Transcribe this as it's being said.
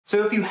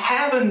So if you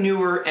have a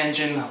newer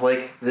engine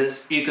like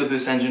this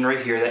EcoBoost engine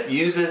right here that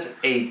uses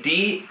a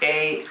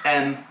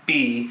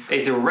DAMB,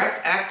 a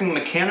direct acting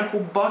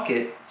mechanical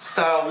bucket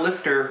style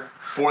lifter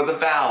for the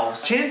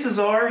valves, chances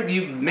are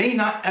you may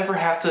not ever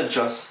have to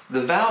adjust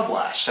the valve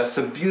lash. That's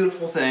the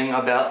beautiful thing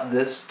about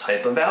this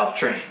type of valve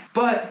train.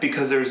 But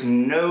because there's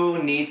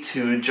no need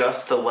to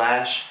adjust the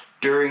lash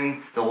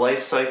during the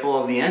life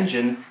cycle of the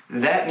engine,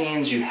 that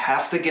means you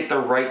have to get the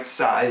right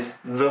size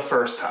the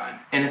first time.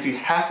 And if you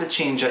have to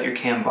change out your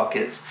cam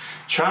buckets,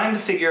 trying to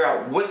figure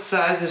out what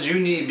sizes you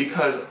need,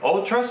 because,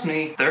 oh, trust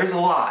me, there's a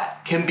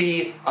lot, can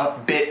be a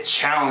bit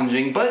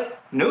challenging,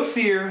 but no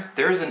fear,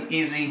 there's an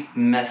easy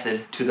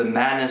method to the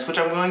madness, which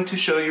I'm going to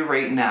show you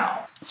right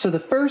now. So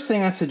the first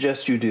thing I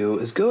suggest you do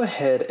is go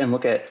ahead and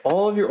look at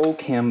all of your old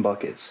cam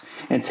buckets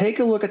and take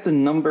a look at the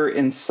number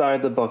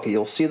inside the bucket.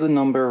 You'll see the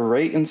number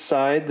right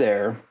inside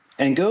there,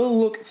 and go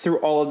look through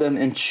all of them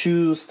and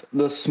choose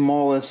the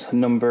smallest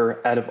number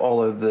out of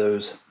all of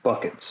those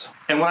buckets.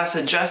 And what I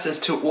suggest is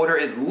to order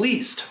at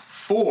least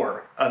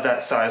 4 of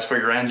that size for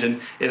your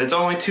engine. If it's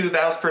only 2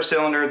 valves per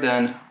cylinder,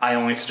 then I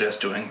only suggest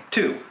doing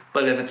 2.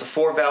 But if it's a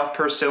 4 valve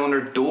per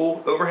cylinder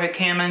dual overhead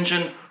cam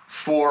engine,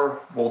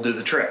 4 will do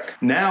the trick.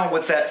 Now,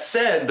 with that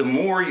said, the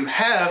more you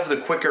have, the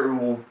quicker it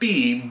will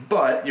be,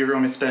 but you're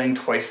going to be spending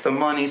twice the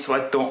money, so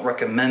I don't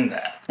recommend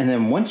that. And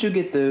then once you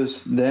get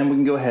those, then we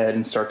can go ahead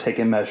and start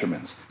taking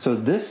measurements. So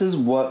this is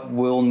what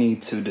we'll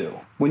need to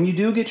do. When you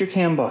do get your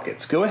cam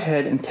buckets, go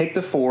ahead and take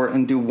the 4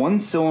 and do 1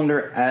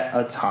 cylinder at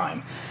a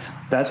time.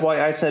 That's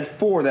why I said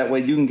 4, that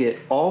way you can get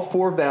all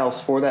 4 valves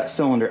for that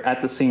cylinder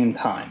at the same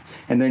time,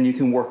 and then you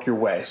can work your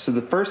way. So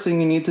the first thing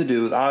you need to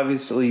do is,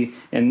 obviously,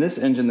 in this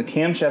engine, the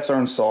camshafts are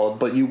installed,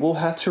 but you will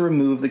have to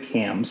remove the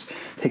cams.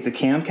 Take the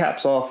cam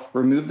caps off,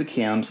 remove the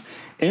cams,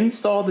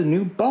 install the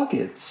new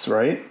buckets,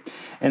 right?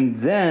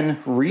 And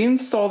then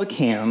reinstall the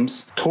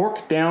cams,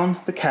 torque down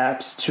the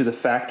caps to the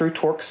factory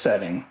torque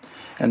setting,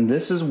 and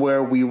this is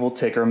where we will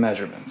take our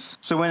measurements.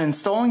 So when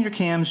installing your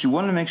cams, you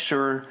want to make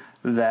sure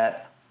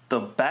that the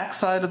back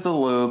side of the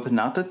lobe,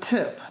 not the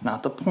tip,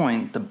 not the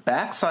point, the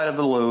back side of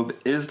the lobe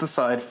is the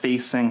side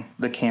facing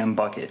the cam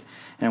bucket.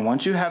 And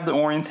once you have the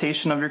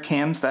orientation of your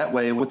cams that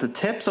way, with the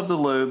tips of the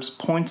lobes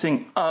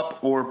pointing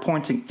up or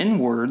pointing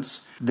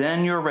inwards,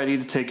 then you're ready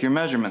to take your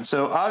measurements.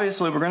 So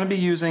obviously we're going to be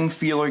using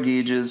feeler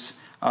gauges.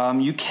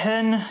 You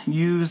can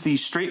use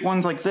these straight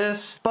ones like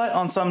this, but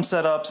on some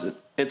setups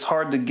it's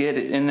hard to get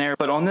it in there.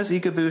 But on this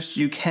EcoBoost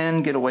you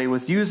can get away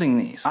with using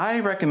these.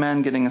 I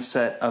recommend getting a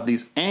set of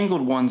these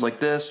angled ones like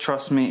this.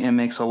 Trust me, it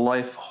makes a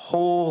life a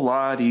whole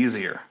lot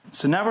easier.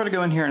 So now we're going to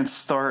go in here and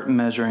start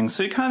measuring.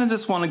 So you kind of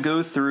just want to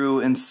go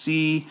through and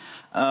see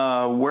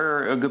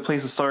where a good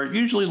place to start.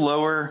 Usually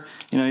lower,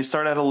 you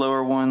start at a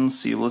lower one.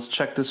 See, let's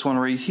check this one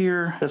right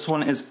here. This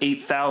one is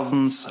 8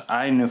 thousandths.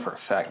 I know for a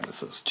fact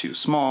this is too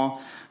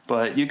small,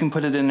 but you can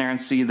put it in there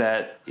and see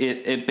that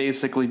it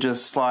basically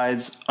just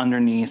slides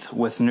underneath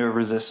with no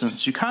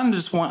resistance. You kind of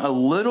just want a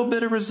little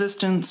bit of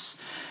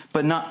resistance,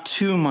 but not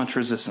too much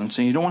resistance.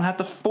 And you don't want to have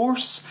to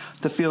force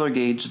the feeler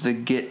gauge to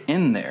get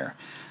in there.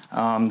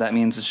 That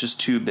means it's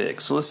just too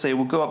big. So let's say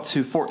we'll go up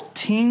to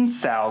 14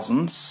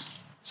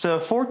 thousandths. So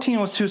 14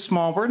 was too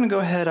small. We're going to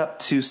go ahead up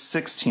to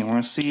 16. We're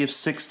going to see if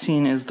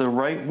 16 is the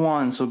right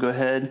one. So go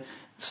ahead,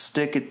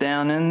 stick it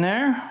down in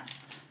there.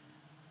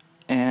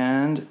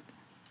 And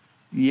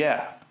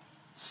yeah,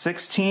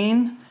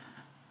 16.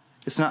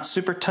 It's not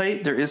super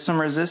tight. There is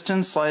some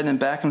resistance sliding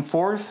back and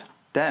forth.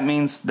 That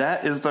means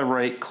that is the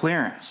right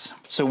clearance.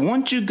 So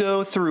once you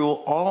go through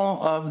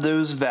all of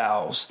those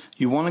valves,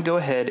 you want to go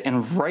ahead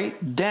and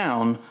write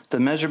down the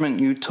measurement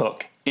you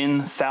took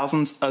in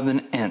thousandths of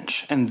an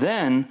inch, and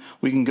then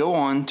we can go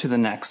on to the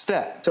next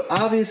step. So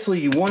obviously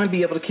you want to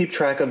be able to keep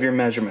track of your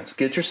measurements.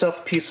 Get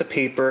yourself a piece of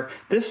paper.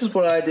 This is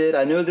what I did.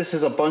 I know this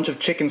is a bunch of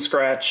chicken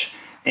scratch,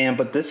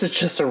 but this is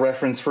just a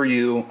reference for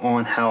you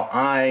on how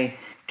I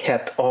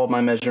kept all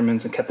my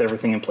measurements and kept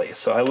everything in place.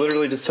 So I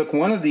literally just took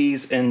one of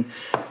these and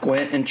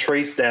went and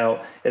traced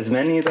out as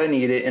many as I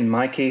needed. In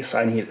my case,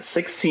 I needed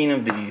 16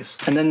 of these.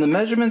 And then the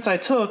measurements I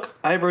took,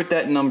 I wrote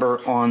that number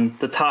on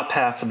the top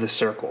half of the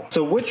circle.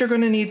 So what you're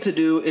going to need to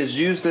do is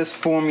use this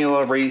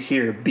formula right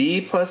here.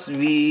 B plus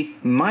V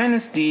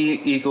minus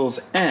D equals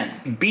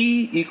N.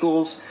 B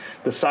equals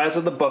the size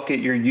of the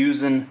bucket you're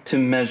using to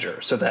measure.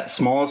 So that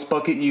smallest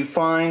bucket you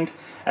find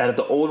out of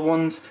the old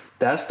ones,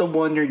 that's the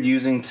one you're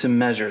using to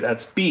measure.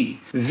 That's B.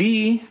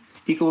 V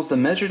equals the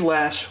measured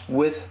lash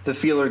with the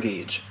feeler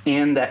gauge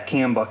and that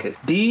cam bucket.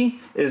 D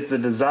is the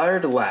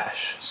desired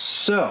lash.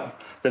 So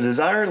the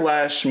desired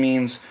lash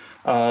means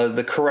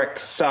the correct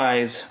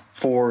size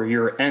for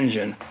your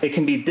engine. It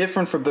can be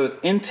different for both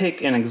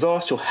intake and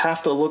exhaust. You'll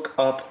have to look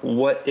up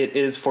what it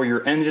is for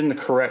your engine, the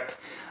correct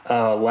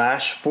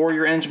lash for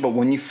your engine. But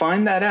when you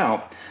find that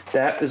out,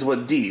 that is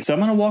what D. So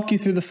I'm going to walk you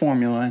through the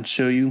formula and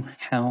show you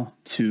how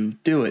to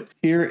do it.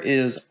 Here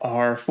is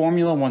our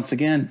formula once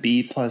again.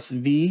 B plus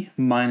V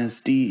minus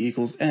D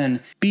equals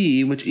N.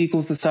 B, which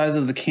equals the size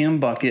of the cam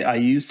bucket I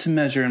used to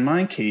measure in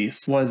my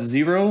case, was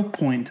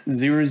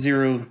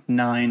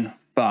 0.0095.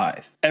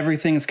 0.255.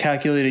 Everything is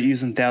calculated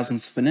using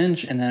thousandths of an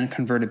inch and then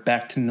converted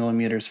back to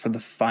millimeters for the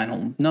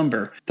final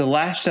number. The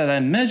lash that I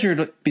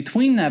measured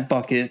between that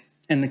bucket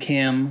and the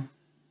cam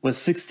was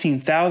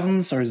 16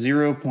 thousandths or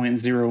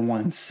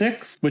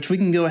 0.016, which we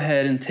can go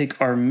ahead and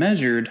take our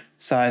measured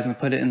size and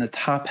put it in the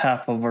top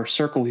half of our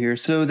circle here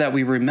so that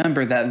we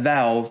remember that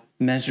valve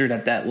measured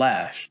at that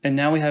lash. And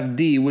now we have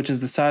D, which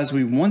is the size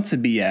we want to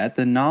be at,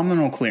 the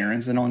nominal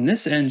clearance. And on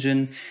this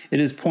engine,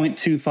 it is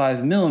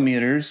 0.25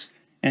 millimeters,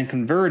 and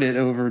converted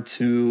over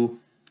to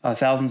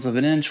thousandths of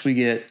an inch, we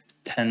get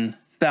 10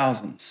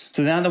 thousandths.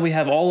 So now that we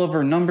have all of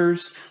our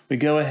numbers, we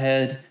go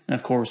ahead and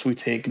of course we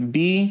take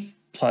B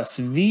plus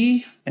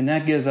V, and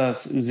that gives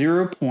us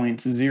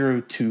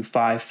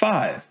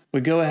 0.0255.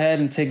 We go ahead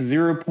and take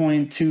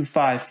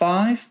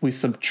 0.255, we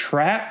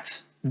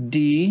subtract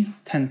D,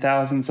 10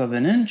 thousandths of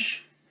an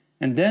inch,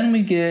 and then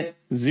we get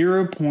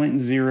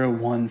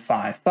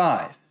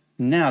 0.0155.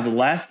 Now the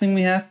last thing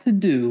we have to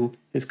do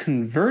is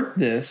convert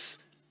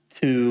this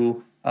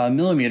to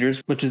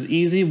millimeters, which is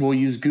easy. We'll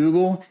use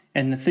Google,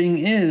 and the thing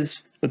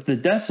is, with the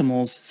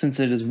decimals, since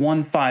it is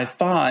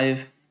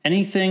 155,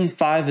 anything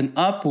 5 and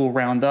up will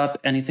round up,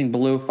 anything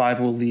below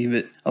 5 will leave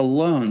it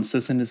alone. So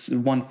since it's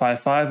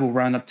 155, we'll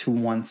round up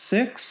to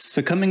 16.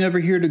 So coming over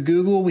here to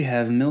Google, we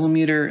have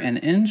millimeter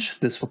and inch.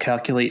 This will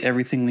calculate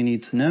everything we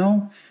need to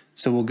know.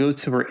 So we'll go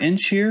to our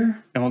inch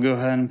here, and we'll go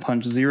ahead and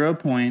punch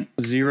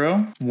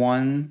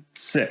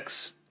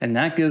 0.016. And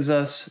that gives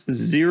us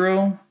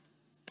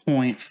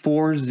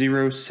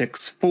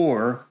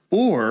 0.4064,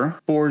 or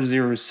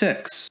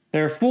 406.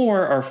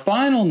 Therefore, our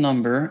final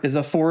number is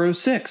a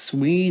 406.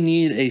 We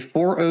need a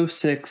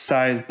 406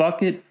 size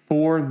bucket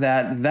for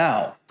that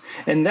valve.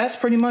 And that's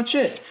pretty much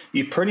it.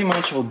 You pretty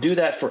much will do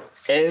that for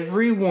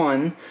every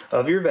one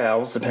of your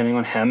valves, depending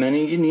on how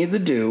many you need to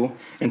do,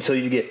 until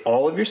you get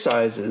all of your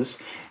sizes.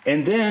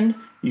 And then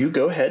you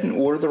go ahead and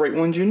order the right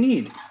ones you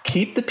need.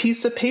 Keep the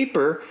piece of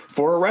paper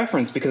for a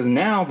reference, because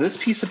now this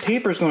piece of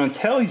paper is going to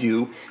tell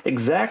you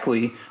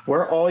exactly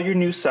where all your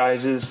new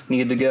sizes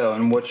need to go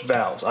and which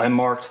valves. I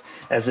marked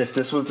as if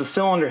this was the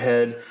cylinder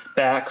head,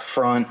 back,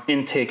 front,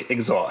 intake,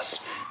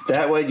 exhaust.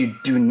 That way you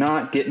do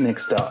not get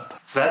mixed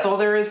up. So that's all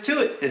there is to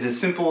it. It is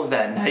simple as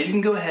that. Now you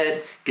can go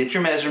ahead, get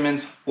your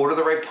measurements, order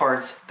the right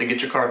parts to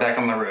get your car back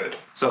on the road.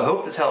 So I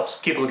hope this helps.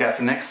 Keep a lookout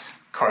for the next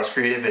Karz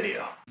Created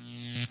video.